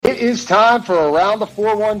is time for Around the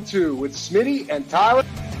 412 with Smitty and Tyler.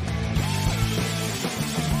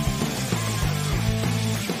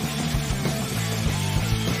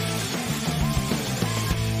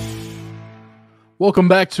 Welcome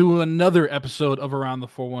back to another episode of Around the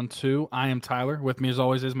 412. I am Tyler. With me, as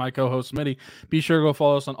always, is my co-host, Smitty. Be sure to go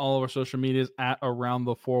follow us on all of our social medias at Around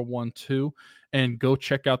the 412, and go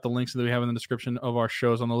check out the links that we have in the description of our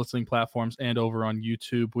shows on the listening platforms and over on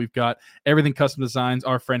YouTube. We've got everything custom designs,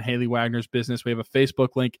 our friend Haley Wagner's business. We have a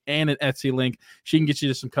Facebook link and an Etsy link. She can get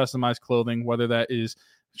you some customized clothing, whether that is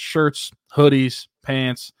shirts, hoodies,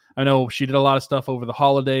 pants. I know she did a lot of stuff over the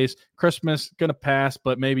holidays. Christmas, going to pass,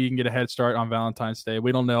 but maybe you can get a head start on Valentine's Day.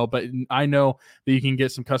 We don't know, but I know that you can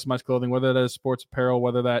get some customized clothing, whether that is sports apparel,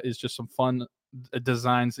 whether that is just some fun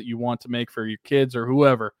designs that you want to make for your kids or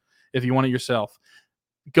whoever, if you want it yourself.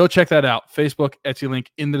 Go check that out. Facebook, Etsy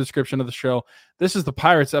link in the description of the show. This is the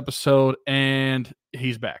Pirates episode, and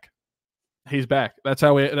he's back. He's back. That's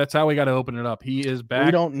how we got to open it up. He is back.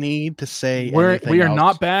 We don't need to say we are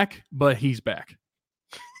not back, but he's back.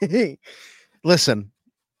 Hey, listen,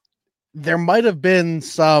 there might have been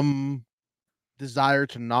some desire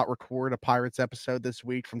to not record a Pirates episode this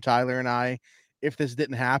week from Tyler and I if this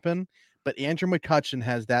didn't happen, but Andrew McCutchen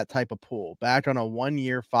has that type of pull. Back on a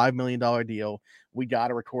 1-year, $5 million deal, we got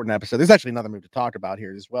to record an episode. There's actually another move to talk about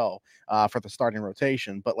here as well for the starting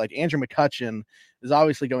rotation, but like Andrew McCutchen is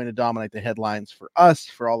obviously going to dominate the headlines for us,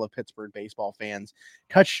 for all of Pittsburgh baseball fans.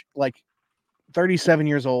 Cutch, like 37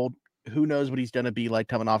 years old, who knows what he's going to be like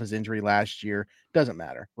coming off his injury last year. Doesn't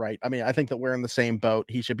matter, right? I mean, I think that we're in the same boat.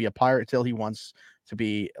 He should be a Pirate till he wants to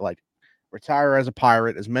be, like, retire as a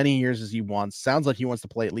Pirate as many years as he wants. Sounds like he wants to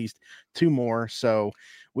play at least 2 more. So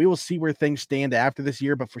we will see where things stand after this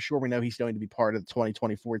year, but for sure we know he's going to be part of the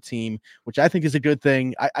 2024 team, which I think is a good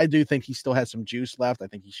thing. I do think he still has some juice left. I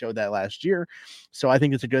think he showed that last year. So I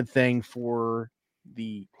think it's a good thing for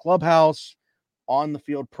the clubhouse, on the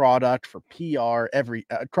field product, for PR,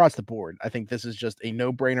 across the board. I think this is just a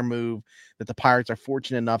no-brainer move that the Pirates are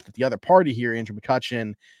fortunate enough that the other party here, Andrew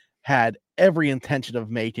McCutchen, had every intention of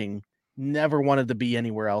making, never wanted to be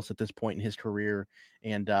anywhere else at this point in his career,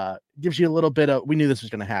 and gives you a little bit of, we knew this was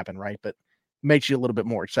going to happen, right? But makes you a little bit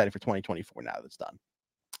more excited for 2024 now that it's done.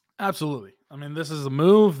 Absolutely. I mean, this is a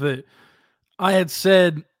move that I had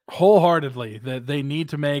said wholeheartedly that they need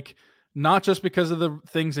to make, not just because of the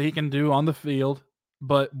things that he can do on the field,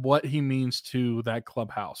 but what he means to that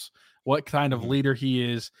clubhouse, what kind of leader he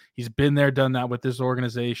is. He's been there, done that with this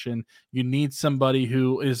organization. You need somebody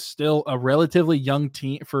who is still a relatively young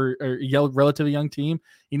team relatively young team.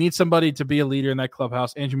 You need somebody to be a leader in that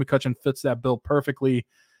clubhouse. Andrew McCutchen fits that bill perfectly.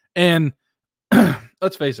 And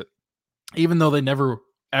let's face it, even though they never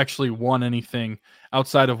actually won anything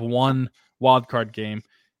outside of one wild card game,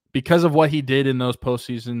 because of what he did in those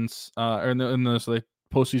postseasons, or in those like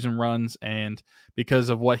postseason runs, and because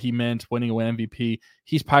of what he meant winning an MVP,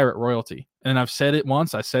 he's Pirate royalty. And I've said it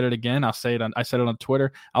once, I said it again, I said it on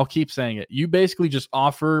Twitter, I'll keep saying it. You basically just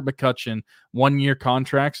offer McCutchen 1-year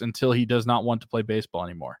contracts until he does not want to play baseball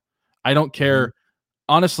anymore. I don't care,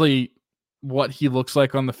 honestly, what he looks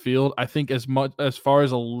like on the field. I think as far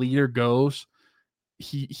as a leader goes,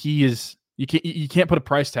 he is. You can't put a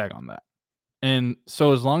price tag on that. And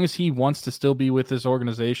so as long as he wants to still be with this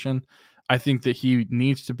organization, I think that he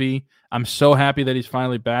needs to be. I'm so happy that he's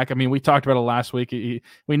finally back. I mean, we talked about it last week.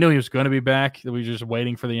 We knew he was going to be back. We were just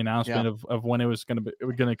waiting for the announcement of when it was going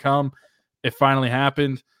to come. It finally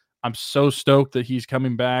happened. I'm so stoked that he's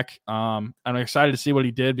coming back. I'm excited to see what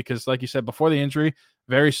he did because, like you said, before the injury,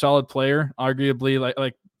 very solid player, arguably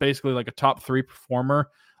like basically like a top 3 performer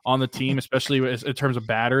on the team, especially in terms of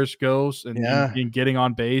batters goes and getting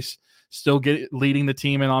on base. Still leading the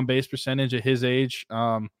team in on-base percentage at his age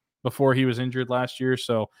before he was injured last year.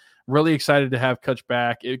 So really excited to have Cutch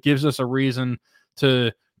back. It gives us a reason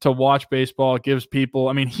to watch baseball. It gives people –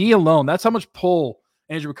 I mean, he alone – that's how much pull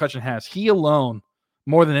Andrew McCutchen has. He alone,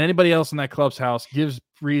 more than anybody else in that clubhouse, gives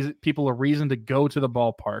people a reason to go to the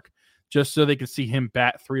ballpark just so they can see him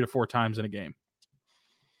bat 3 to 4 times in a game.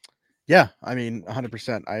 Yeah, I mean,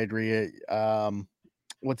 100%. I agree.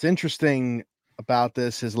 What's interesting – about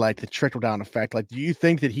this is like the trickle down effect. Like, do you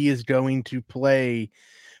think that he is going to play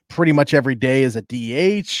pretty much every day as a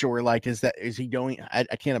DH, or like is he going? I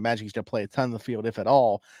can't imagine he's going to play a ton of the field, if at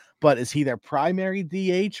all. But is he their primary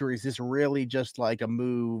DH, or is this really just like a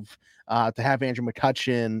move to have Andrew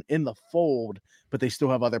McCutchen in the fold, but they still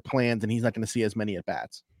have other plans and he's not going to see as many at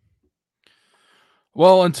bats?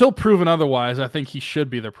 Well, until proven otherwise, I think he should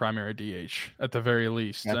be their primary DH at the very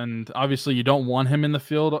least. Yep. And obviously you don't want him in the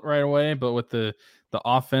field right away, but with the the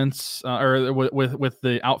offense or with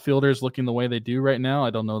the outfielders looking the way they do right now, I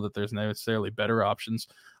don't know that there's necessarily better options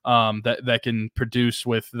that can produce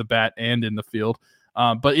with the bat and in the field.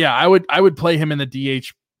 But yeah, I would play him in the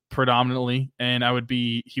DH predominantly, and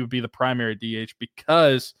he would be the primary DH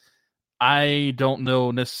because I don't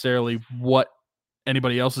know necessarily what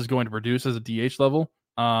anybody else is going to produce as a DH level.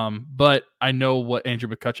 But I know what Andrew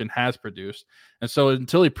McCutchen has produced. And so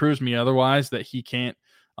until he proves me otherwise that he can't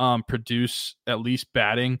produce at least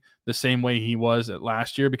batting the same way he was at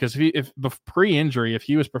last year, because if pre-injury, if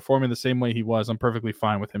he was performing the same way he was, I'm perfectly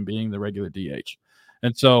fine with him being the regular DH.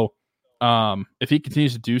 And so if he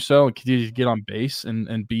continues to do so and continues to get on base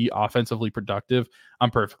and be offensively productive,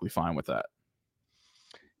 I'm perfectly fine with that.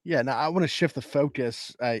 Yeah, now I want to shift the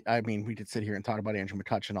focus. I mean, we could sit here and talk about Andrew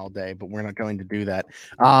McCutchen all day, but we're not going to do that.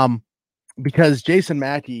 Because Jason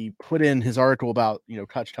Mackey put in his article about,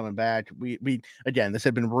 Cutch coming back. We again, this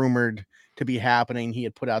had been rumored to be happening. He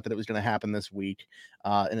had put out that it was going to happen this week,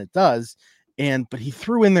 and it does. But he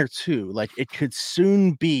threw in there too, like it could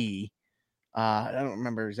soon be, I don't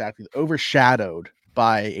remember exactly, overshadowed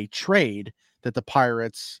by a trade that the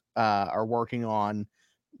Pirates are working on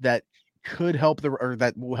that could help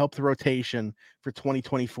that will help the rotation for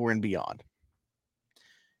 2024 and beyond.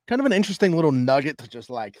 Kind of an interesting little nugget to just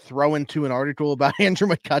like throw into an article about Andrew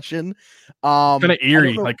McCutchen. Kind of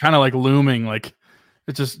eerie, like kind of like looming, like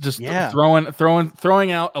it's just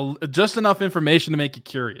throwing out just enough information to make you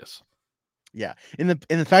curious. Yeah, in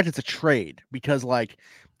the fact it's a trade, because like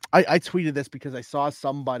I tweeted this because I saw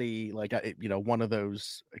somebody like one of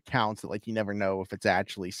those accounts that like you never know if it's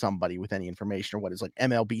actually somebody with any information or what is, like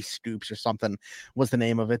MLB Scoops or something was the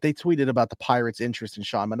name of it. They tweeted about the Pirates' interest in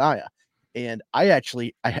Sean Manaea. And I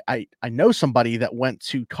actually I know somebody that went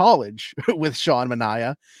to college with Sean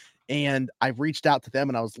Manaea, and I reached out to them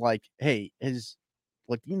and I was like, hey, do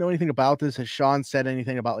you know anything about this? Has Sean said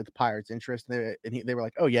anything about like the Pirates' interest? And they were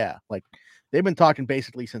like, oh yeah, like they've been talking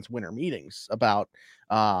basically since winter meetings about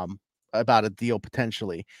a deal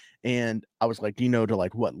potentially. And I was like, do you know to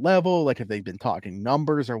like what level? Like, have they been talking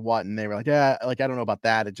numbers or what? And they were like, yeah, like I don't know about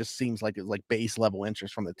that. It just seems like it's like base level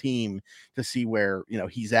interest from the team to see where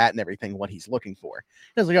he's at and everything, what he's looking for.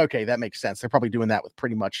 I was like, okay, that makes sense. They're probably doing that with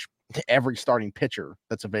pretty much every starting pitcher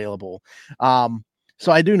that's available.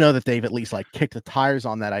 So I do know that they've at least like kicked the tires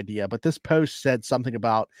on that idea, but this post said something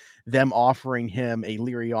about them offering him a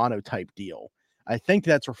Liriano type deal. I think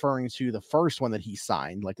that's referring to the first one that he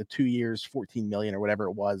signed, like the 2 years, 14 million or whatever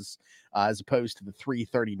it was, as opposed to the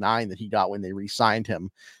 339 that he got when they re-signed him.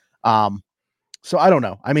 So I don't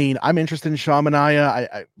know. I mean, I'm interested in Sean Manaea.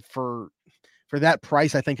 I for that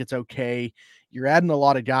price, I think it's okay. You're adding a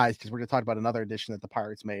lot of guys, because we're going to talk about another addition that the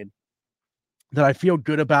Pirates made that I feel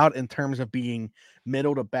good about in terms of being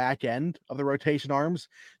middle to back end of the rotation arms.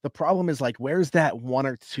 The problem is like, where's that one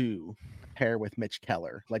or two pair with Mitch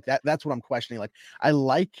Keller? Like that's what I'm questioning. Like, I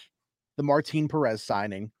like the Martin Perez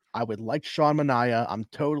signing. I would like Sean Manaea. I'm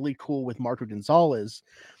totally cool with Marco Gonzalez,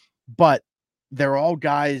 but they're all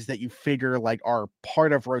guys that you figure like are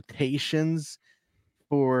part of rotations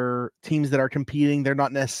for teams that are competing. They're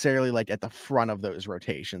not necessarily like at the front of those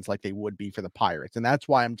rotations like they would be for the Pirates. And that's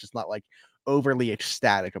why I'm just not like overly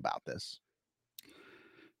ecstatic about this.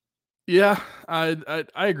 Yeah, I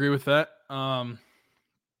agree with that.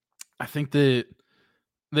 I think that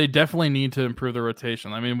they definitely need to improve the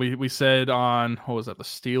rotation. I mean, we said on, what was that, the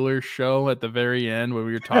Steelers show at the very end where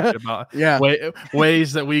we were talking about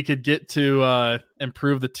ways that we could get to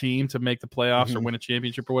improve the team to make the playoffs or win a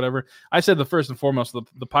championship or whatever. I said the first and foremost,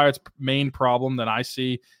 the Pirates' main problem that I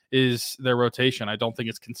see is their rotation. I don't think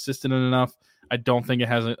it's consistent enough. I don't think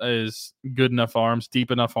it is good enough arms, deep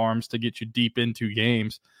enough arms to get you deep into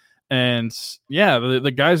games. And yeah,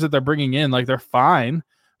 the guys that they're bringing in, like, they're fine,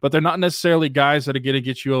 but they're not necessarily guys that are going to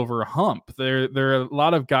get you over a hump. There are a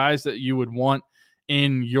lot of guys that you would want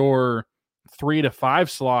in your 3 to 5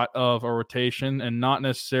 slot of a rotation and not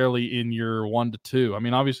necessarily in your 1 to 2. I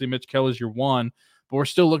mean, obviously Mitch Keller's your 1, but we're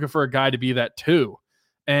still looking for a guy to be that 2.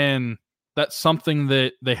 And that's something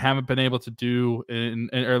that they haven't been able to do,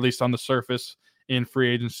 or at least on the surface, in free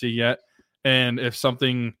agency yet. And if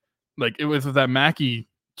something like it was that Mackey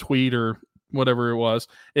tweet or whatever it was,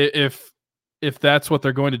 if that's what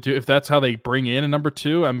they're going to do, if that's how they bring in a number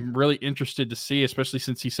 2, I'm really interested to see, especially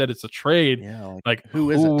since he said it's a trade. Yeah, like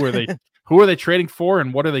who are they trading for,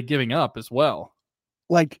 and what are they giving up as well?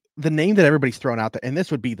 Like, the name that everybody's thrown out there, and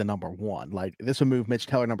this would be the number 1. Like, this would move Mitch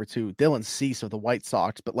Keller number 2, Dylan Cease of the White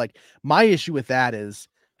Sox. But like, my issue with that is,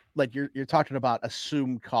 like, you're talking about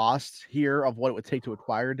assumed costs here of what it would take to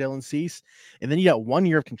acquire Dylan Cease, and then you got 1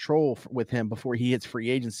 year of control with him before he hits free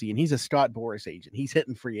agency, and he's a Scott Boras agent. He's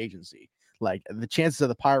hitting free agency. Like the chances of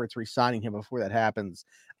the Pirates re-signing him before that happens,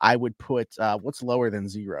 I would put what's lower than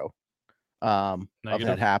 0 of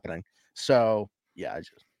that happening. So yeah, it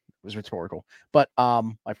was rhetorical, but I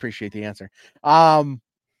appreciate the answer.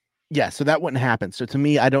 Yeah, so that wouldn't happen. So to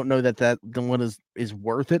me, I don't know that the one is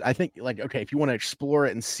worth it. I think like, okay, if you want to explore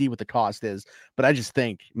it and see what the cost is, but I just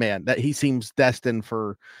think, man, that he seems destined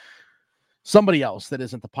for somebody else that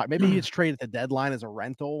isn't the Pirate. Maybe he gets traded at the deadline as a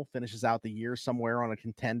rental, finishes out the year somewhere on a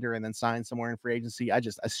contender, and then signs somewhere in free agency. I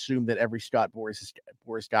just assume that every Scott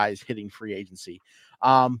Boras guy is hitting free agency.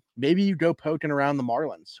 Maybe you go poking around the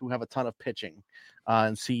Marlins, who have a ton of pitching,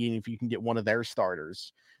 and seeing if you can get one of their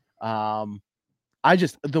starters.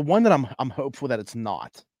 The one that I'm hopeful that it's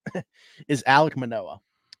not is Alek Manoah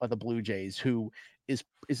of the Blue Jays, who is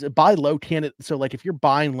a buy low candidate. So like if you're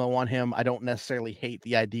buying low on him, I don't necessarily hate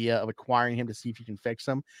the idea of acquiring him to see if you can fix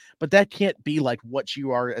him, but that can't be like what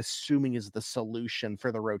you are assuming is the solution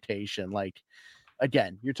for the rotation. Like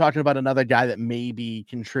again, you're talking about another guy that maybe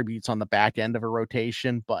contributes on the back end of a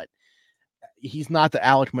rotation, but he's not the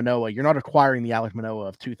Alek Manoah. You're not acquiring the Alek Manoah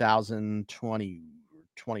of 2020.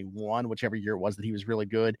 21, whichever year it was that he was really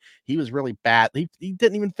good. He was really bad. He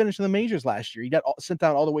didn't even finish in the majors last year. He got sent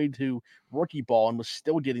down all the way to rookie ball and was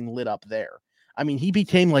still getting lit up there. I mean, he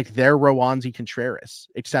became like their Roansy Contreras,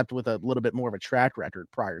 except with a little bit more of a track record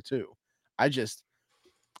prior to. I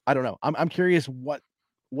don't know. I'm curious what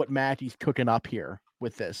Mackey's cooking up here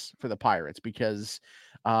with this for the Pirates, because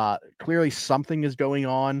clearly something is going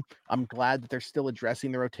on. I'm glad that they're still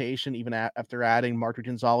addressing the rotation even after adding Marco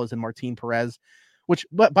Gonzalez and Martin Perez. Which,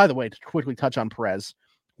 but by the way, to quickly touch on Perez,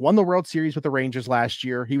 won the World Series with the Rangers last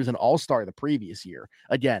year. He was an all-star the previous year.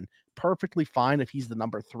 Again, perfectly fine if he's the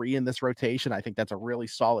number 3 in this rotation. I think that's a really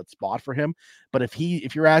solid spot for him. But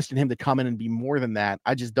if you're asking him to come in and be more than that,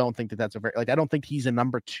 I just don't think that's I don't think he's a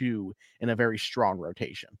number 2 in a very strong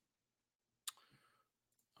rotation.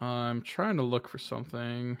 I'm trying to look for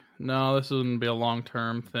something. No, this wouldn't be a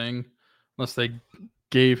long-term thing unless they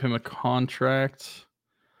gave him a contract.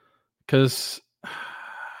 Because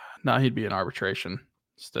now he'd be in arbitration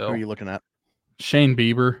still. Who are you looking at? Shane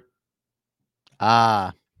Bieber.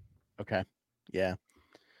 Ah, okay. Yeah.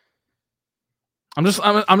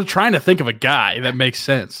 I'm trying to think of a guy that makes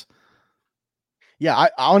sense. Yeah, I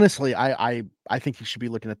honestly think you should be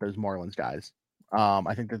looking at those Marlins guys.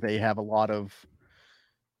 I think that they have a lot of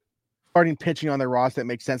starting pitching on their roster that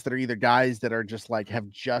makes sense, that are either guys that are just like have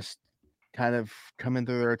just kind of come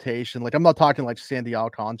into the rotation. Like I'm not talking like Sandy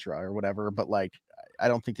Alcantara or whatever, but like I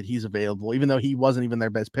don't think that he's available, even though he wasn't even their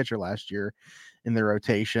best pitcher last year in their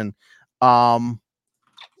rotation. Who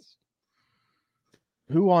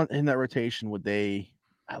in that rotation would they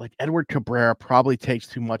like? Edward Cabrera probably takes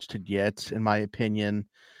too much to get, in my opinion.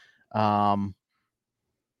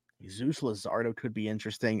 Jesus Luzardo could be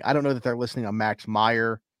interesting. I don't know that they're listening on Max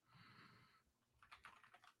Meyer.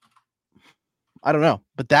 I don't know,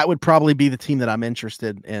 but that would probably be the team that I'm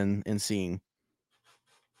interested in seeing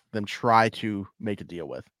them try to make a deal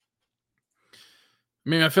with. I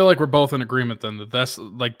mean, I feel like we're both in agreement then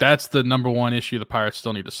that that's the number one issue the Pirates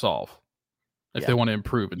still need to solve if they want to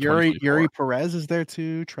improve. Yuri Perez is there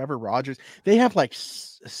too. Trevor Rogers. They have like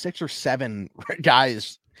 6 or 7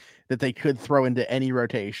 guys that they could throw into any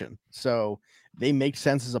rotation, so they make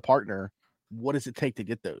sense as a partner. What does it take to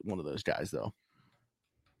get one of those guys though?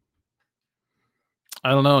 I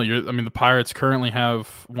don't know. The Pirates currently have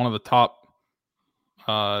one of the top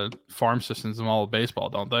farm systems in all of baseball,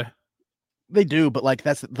 don't they? They do, but like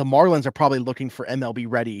the Marlins are probably looking for MLB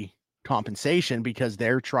ready compensation because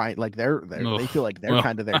they're trying, like they feel like they're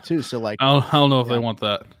kind of there too. So like, I don't know if they want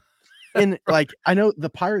that. And like, I know the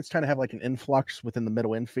Pirates kind of have like an influx within the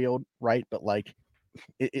middle infield, right? But like,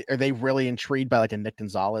 are they really intrigued by like a Nick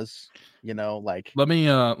Gonzalez? You know, like let me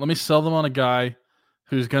sell them on a guy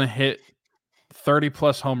who's going to hit 30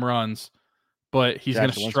 plus home runs, but he's going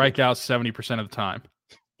to strike out 70% of the time.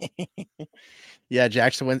 Yeah,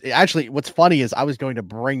 Jack Sawinski. Actually, what's funny is I was going to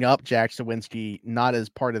bring up Jack Sawinski, not as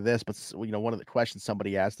part of this, but one of the questions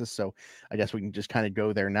somebody asked us. So I guess we can just kind of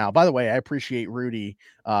go there now. By the way, I appreciate Rudy,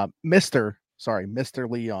 Mr.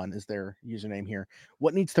 Leon is their username here.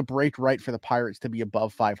 What needs to break right for the Pirates to be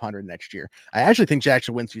above 500 next year? I actually think Jack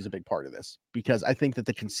Sawinski is a big part of this, because I think that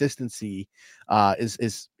the consistency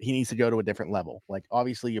is he needs to go to a different level. Like,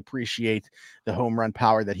 obviously, appreciate the home run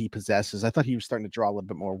power that he possesses. I thought he was starting to draw a little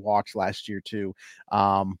bit more walks last year too,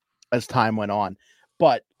 as time went on.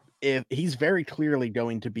 But if he's very clearly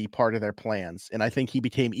going to be part of their plans, and I think he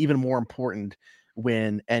became even more important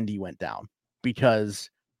when Endy went down,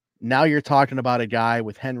 because now you're talking about a guy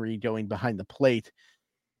with Henry going behind the plate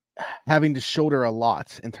having to shoulder a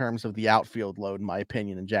lot in terms of the outfield load, in my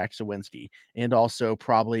opinion, in Jack Sawinski, and also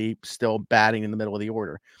probably still batting in the middle of the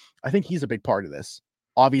order. I think he's a big part of this.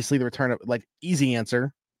 Obviously, the return of, like, easy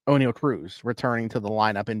answer, O'Neal Cruz returning to the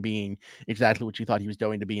lineup and being exactly what you thought he was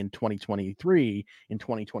going to be in 2023, in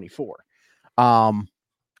 2024.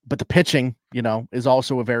 But the pitching, is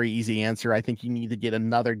also a very easy answer. I think you need to get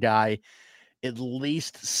another guy at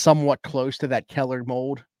least somewhat close to that Keller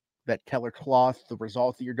mold, that Keller cloth, the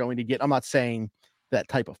result that you're going to get. I'm not saying that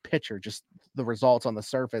type of pitcher, just the results on the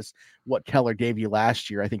surface, what Keller gave you last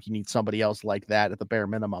year. I think you need somebody else like that at the bare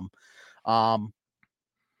minimum. I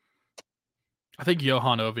think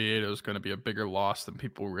Johan Oviedo is going to be a bigger loss than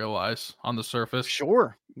people realize on the surface.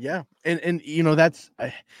 Sure. Yeah. And that's,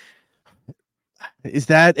 is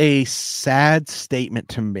that a sad statement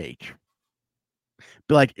to make?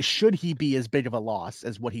 Like, should he be as big of a loss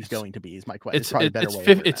as what he's going to be? Is my question.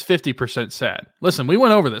 It's 50% sad. Listen, we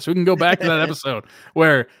went over this. We can go back to that episode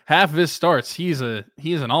where half of his starts, he's an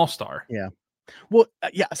all-star. Yeah. Well,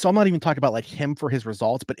 yeah. So I'm not even talking about like him for his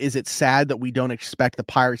results, but is it sad that we don't expect the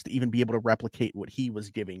Pirates to even be able to replicate what he was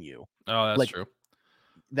giving you? Oh, that's true.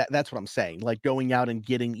 That's what I'm saying. Like, going out and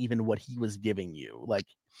getting even what he was giving you. Like,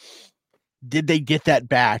 did they get that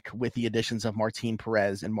back with the additions of Martin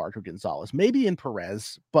Perez and Marco Gonzalez? Maybe in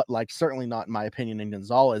Perez, but like certainly not, in my opinion, in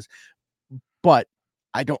Gonzalez. But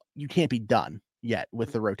you can't be done yet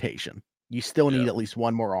with the rotation. You still need at least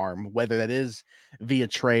one more arm, whether that is via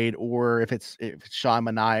trade or if it's Sean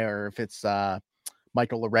Manaea or if it's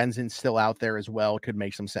Michael Lorenzen still out there as well. Could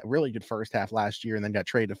make some really good first half last year and then got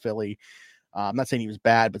traded to Philly. I'm not saying he was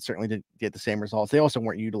bad, but certainly didn't get the same results. They also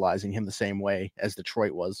weren't utilizing him the same way as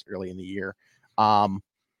Detroit was early in the year.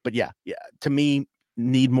 But yeah, to me,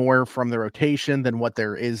 need more from the rotation than what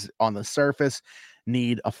there is on the surface.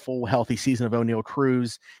 Need a full healthy season of O'Neal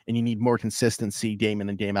Cruz, and you need more consistency game in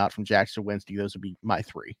and game out from Jack Sawinski. Those would be my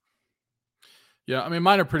three. Yeah, I mean,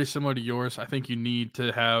 mine are pretty similar to yours. I think you need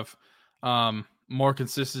to have more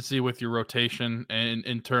consistency with your rotation and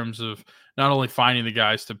in terms of not only finding the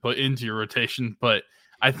guys to put into your rotation, but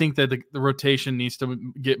I think that the rotation needs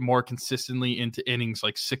to get more consistently into innings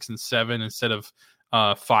like 6 and 7 instead of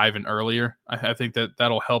 5 and earlier. I think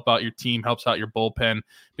that'll help out your team, helps out your bullpen,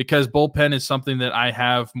 because bullpen is something that I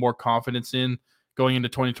have more confidence in going into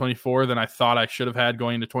 2024 than I thought I should have had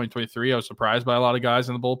going into 2023. I was surprised by a lot of guys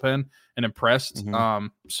in the bullpen and impressed. Mm-hmm.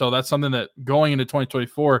 So that's something that going into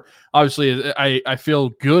 2024, obviously I feel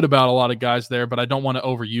good about a lot of guys there, but I don't want to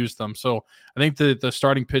overuse them. So I think the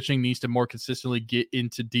starting pitching needs to more consistently get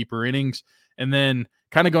into deeper innings. And then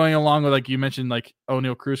kind of going along with, like you mentioned, like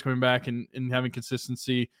O'Neal Cruz coming back and having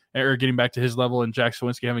consistency, or getting back to his level, and Jack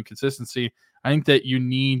Sawinski having consistency. I think that you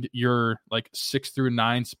need your like 6 through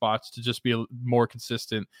 9 spots to just be more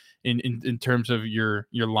consistent in terms of your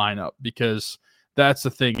lineup, because that's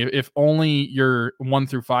the thing. If only your 1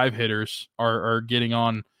 through 5 hitters are getting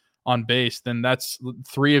on base, then that's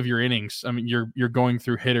 3 of your innings. I mean, you're going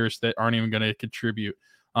through hitters that aren't even going to contribute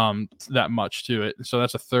that much to it. So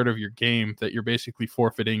that's a third of your game that you're basically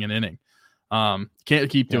forfeiting an inning. Can't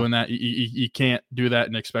keep doing that. You can't do that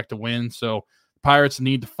and expect to win. So Pirates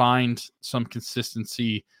need to find some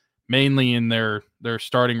consistency, mainly in their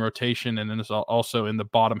starting rotation, and then it's also in the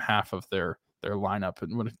bottom half of their lineup,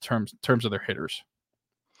 and in terms of their hitters.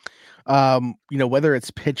 Whether it's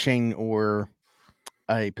pitching or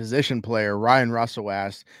a position player, Ryan Russell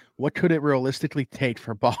asked, what could it realistically take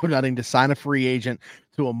for Bob Nutting to sign a free agent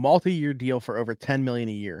to a multi-year deal for over $10 million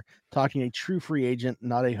a year? Talking a true free agent,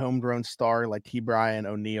 not a homegrown star like T. Brian,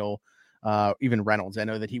 O'Neal, even Reynolds. I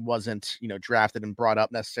know that he wasn't, drafted and brought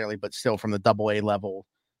up necessarily, but still from the Double-A level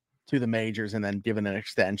to the majors and then given an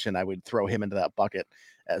extension, I would throw him into that bucket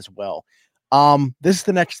as well. This is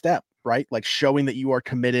the next step, right? Like showing that you are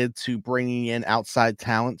committed to bringing in outside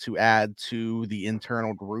talent to add to the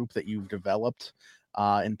internal group that you've developed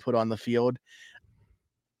and put on the field.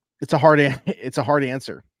 It's a hard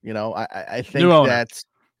answer. I think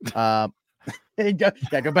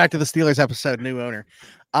that go back to the Steelers episode, new owner.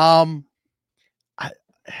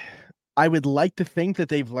 I would like to think that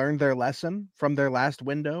they've learned their lesson from their last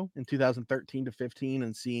window in 2013 to 15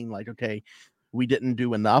 and seeing like, okay, we didn't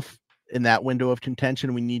do enough in that window of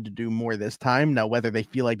contention. We need to do more this time. Now, whether they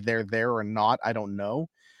feel like they're there or not, I don't know.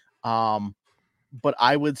 But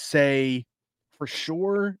I would say for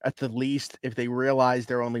sure, at the least, if they realize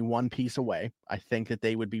they're only one piece away, I think that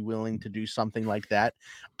they would be willing to do something like that.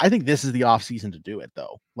 I think this is the offseason to do it,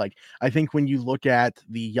 though. Like, I think when you look at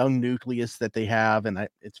the young nucleus that they have, and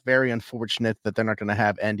it's very unfortunate that they're not going to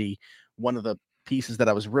have Endy, one of the pieces that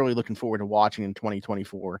I was really looking forward to watching in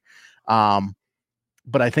 2024.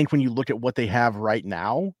 But I think when you look at what they have right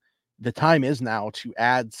now, the time is now to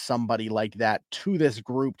add somebody like that to this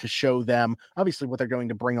group to show them obviously what they're going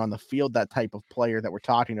to bring on the field, that type of player that we're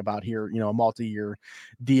talking about here, a multi-year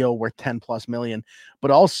deal worth 10 plus million, but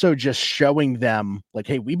also just showing them like,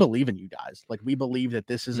 hey, we believe in you guys. Like, we believe that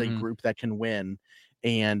this is a group that can win,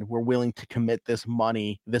 and we're willing to commit this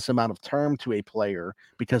money, this amount of term to a player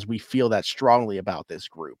because we feel that strongly about this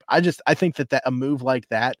group. I think that a move like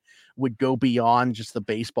that would go beyond just the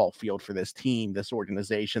baseball field for this team, this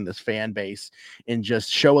organization, this fan base, and just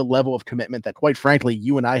show a level of commitment that, quite frankly,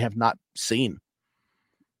 you and I have not seen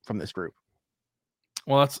from this group.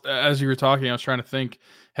 Well, that's, as you were talking, I was trying to think,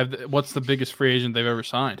 what's the biggest free agent they've ever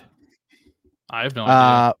signed? I have no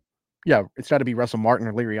idea. Yeah, it's got to be Russell Martin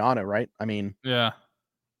or Liriano, right? I mean, yeah.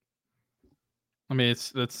 I mean,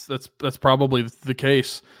 that's probably the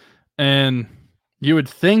case, and you would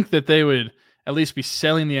think that they would at least be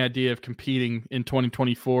selling the idea of competing in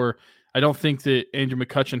 2024. I don't think that Andrew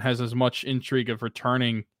McCutchen has as much intrigue of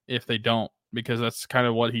returning if they don't, because that's kind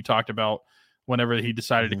of what he talked about whenever he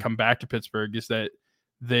decided to come back to Pittsburgh, is that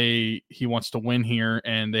he wants to win here,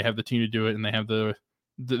 and they have the team to do it, and they have the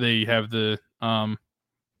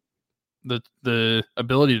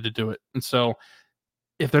ability to do it, and so.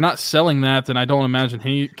 If they're not selling that, then I don't imagine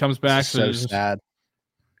he comes back. So sad.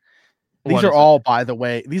 These are all, by the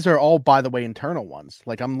way, internal ones.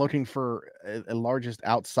 Like, I'm looking for a largest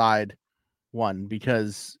outside one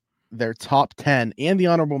because their top 10 and the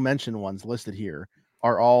honorable mention ones listed here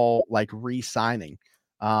are all like re-signing.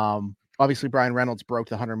 Obviously Brian Reynolds broke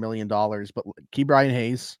the $100 million, but Key Brian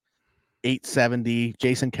Hayes, 870,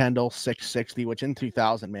 Jason Kendall, 660, which in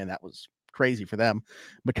 2000, man, that was crazy for them.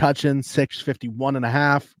 McCutchen,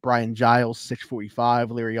 651.5, Brian Giles, 645,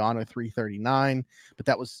 Liriano, 339. But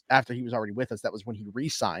that was after he was already with us. That was when he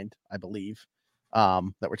re-signed, I believe,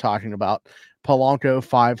 that we're talking about. Polanco,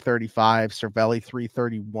 535, Cervelli,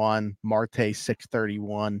 331, Marte,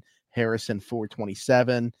 631, Harrison,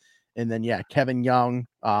 427. And then, Kevin Young,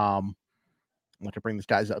 I'm going to bring this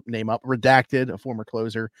guy's name up, redacted, a former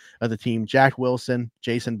closer of the team, Jack Wilson,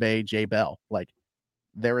 Jason Bay, Jay Bell. Like,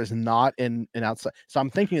 there is not an outside. So I'm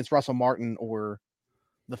thinking it's Russell Martin or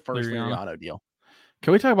the first Liriano deal.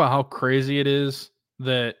 Can we talk about how crazy it is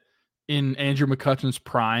that in Andrew McCutchen's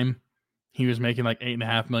prime, he was making like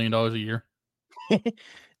 $8.5 million a year?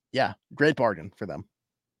 Yeah, great bargain for them.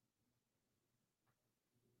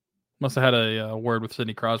 Must have had a word with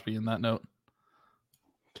Sidney Crosby in that note.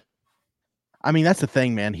 I mean, that's the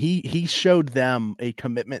thing, man. He showed them a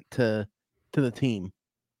commitment to the team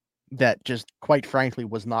that just, quite frankly,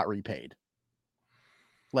 was not repaid.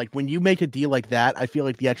 Like, when you make a deal like that, I feel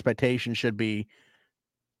like the expectation should be,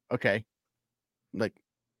 okay, like,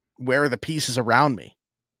 where are the pieces around me?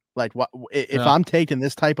 Like, what if I'm taking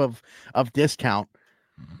this type of discount,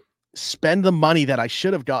 spend the money that I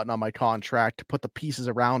should have gotten on my contract to put the pieces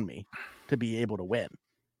around me to be able to win.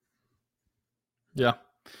 Yeah.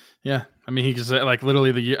 Yeah. I mean, he just, like,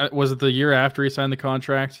 literally the year after he signed the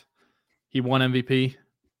contract, he won MVP.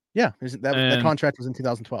 Yeah, that contract was in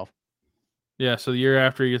 2012. Yeah, so the year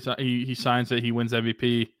after he signs it, he wins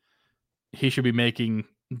MVP. He should be making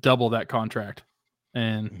double that contract.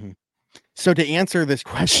 And so to answer this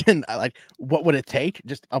question, like, what would it take?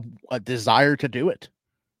 Just a desire to do it.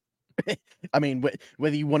 I mean,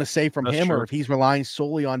 whether you want to say from him or if he's relying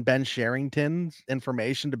solely on Ben Sherrington's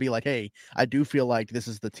information to be like, hey, I do feel like this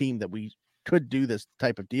is the team that we could do this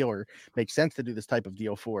type of deal or makes sense to do this type of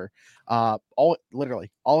deal for. All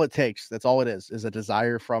it takes, that's all it is a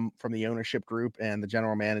desire from the ownership group and the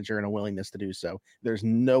general manager and a willingness to do so. There's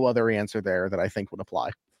no other answer there that I think would apply.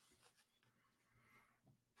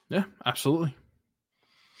 Yeah, absolutely.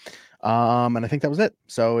 And I think that was it.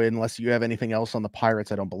 So unless you have anything else on the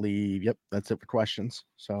Pirates, I don't believe. Yep, that's it for questions.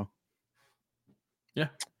 So yeah,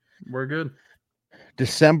 we're good.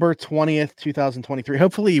 December 20th, 2023.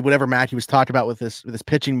 Hopefully whatever Mackie was talking about with this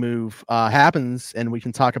pitching move happens, and we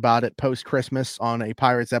can talk about it post-Christmas on a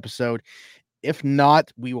Pirates episode. If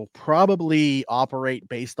not, we will probably operate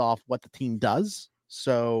based off what the team does.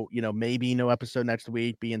 So, maybe no episode next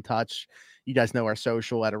week. Be in touch. You guys know our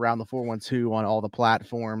social at Around the 412 on all the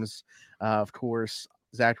platforms. Of course,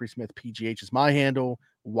 Zachary Smith PGH is my handle.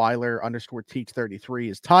 Weiler_Teach33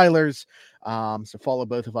 is Tyler's. So follow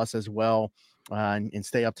both of us as well. And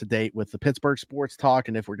stay up to date with the Pittsburgh sports talk.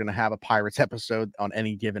 And if we're going to have a Pirates episode on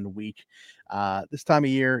any given week, this time of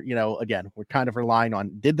year, again, we're kind of relying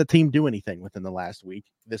on, did the team do anything within the last week?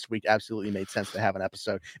 This week absolutely made sense to have an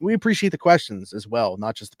episode. And we appreciate the questions as well,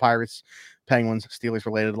 not just the Pirates, Penguins, Steelers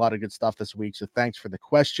related, a lot of good stuff this week. So thanks for the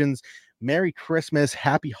questions. Merry Christmas,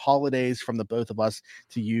 happy holidays from the both of us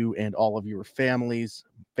to you and all of your families.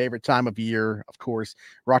 Favorite time of year, of course.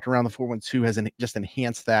 Rocking Around the 412 has just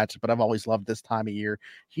enhanced that, but I've always loved this time of year.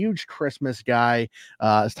 Huge Christmas guy.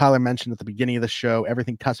 As Tyler mentioned at the beginning of the show,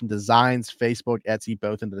 everything custom designs, Facebook, Etsy,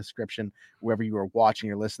 both in the description. Wherever you are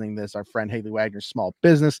watching or listening to this, our friend Haley Wagner's small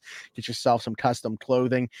business. Get yourself some custom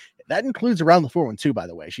clothing. That includes Around the 412, by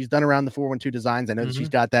the way. She's done Around the 412 designs. I know that she's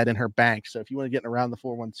got that in her bank. So if you want to get an Around the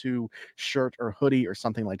 412 shirt or hoodie or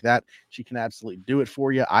something like that, she can absolutely do it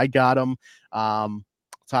for you. I got them.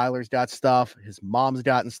 Tyler's got stuff. His mom's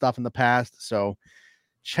gotten stuff in the past. So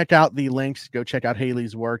check out the links. Go check out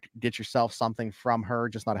Haley's work. Get yourself something from her,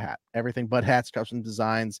 just not a hat. Everything but hats, custom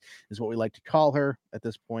designs is what we like to call her at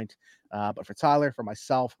this point. But for Tyler, for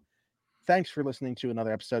myself, thanks for listening to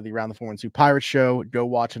another episode of the Around the 412 Pirate Show. Go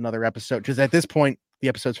watch another episode, because at this point, the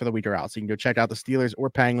episodes for the week are out. So you can go check out the Steelers or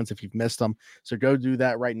Penguins if you've missed them. So go do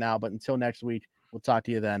that right now. But until next week, we'll talk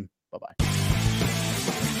to you then. Bye-bye.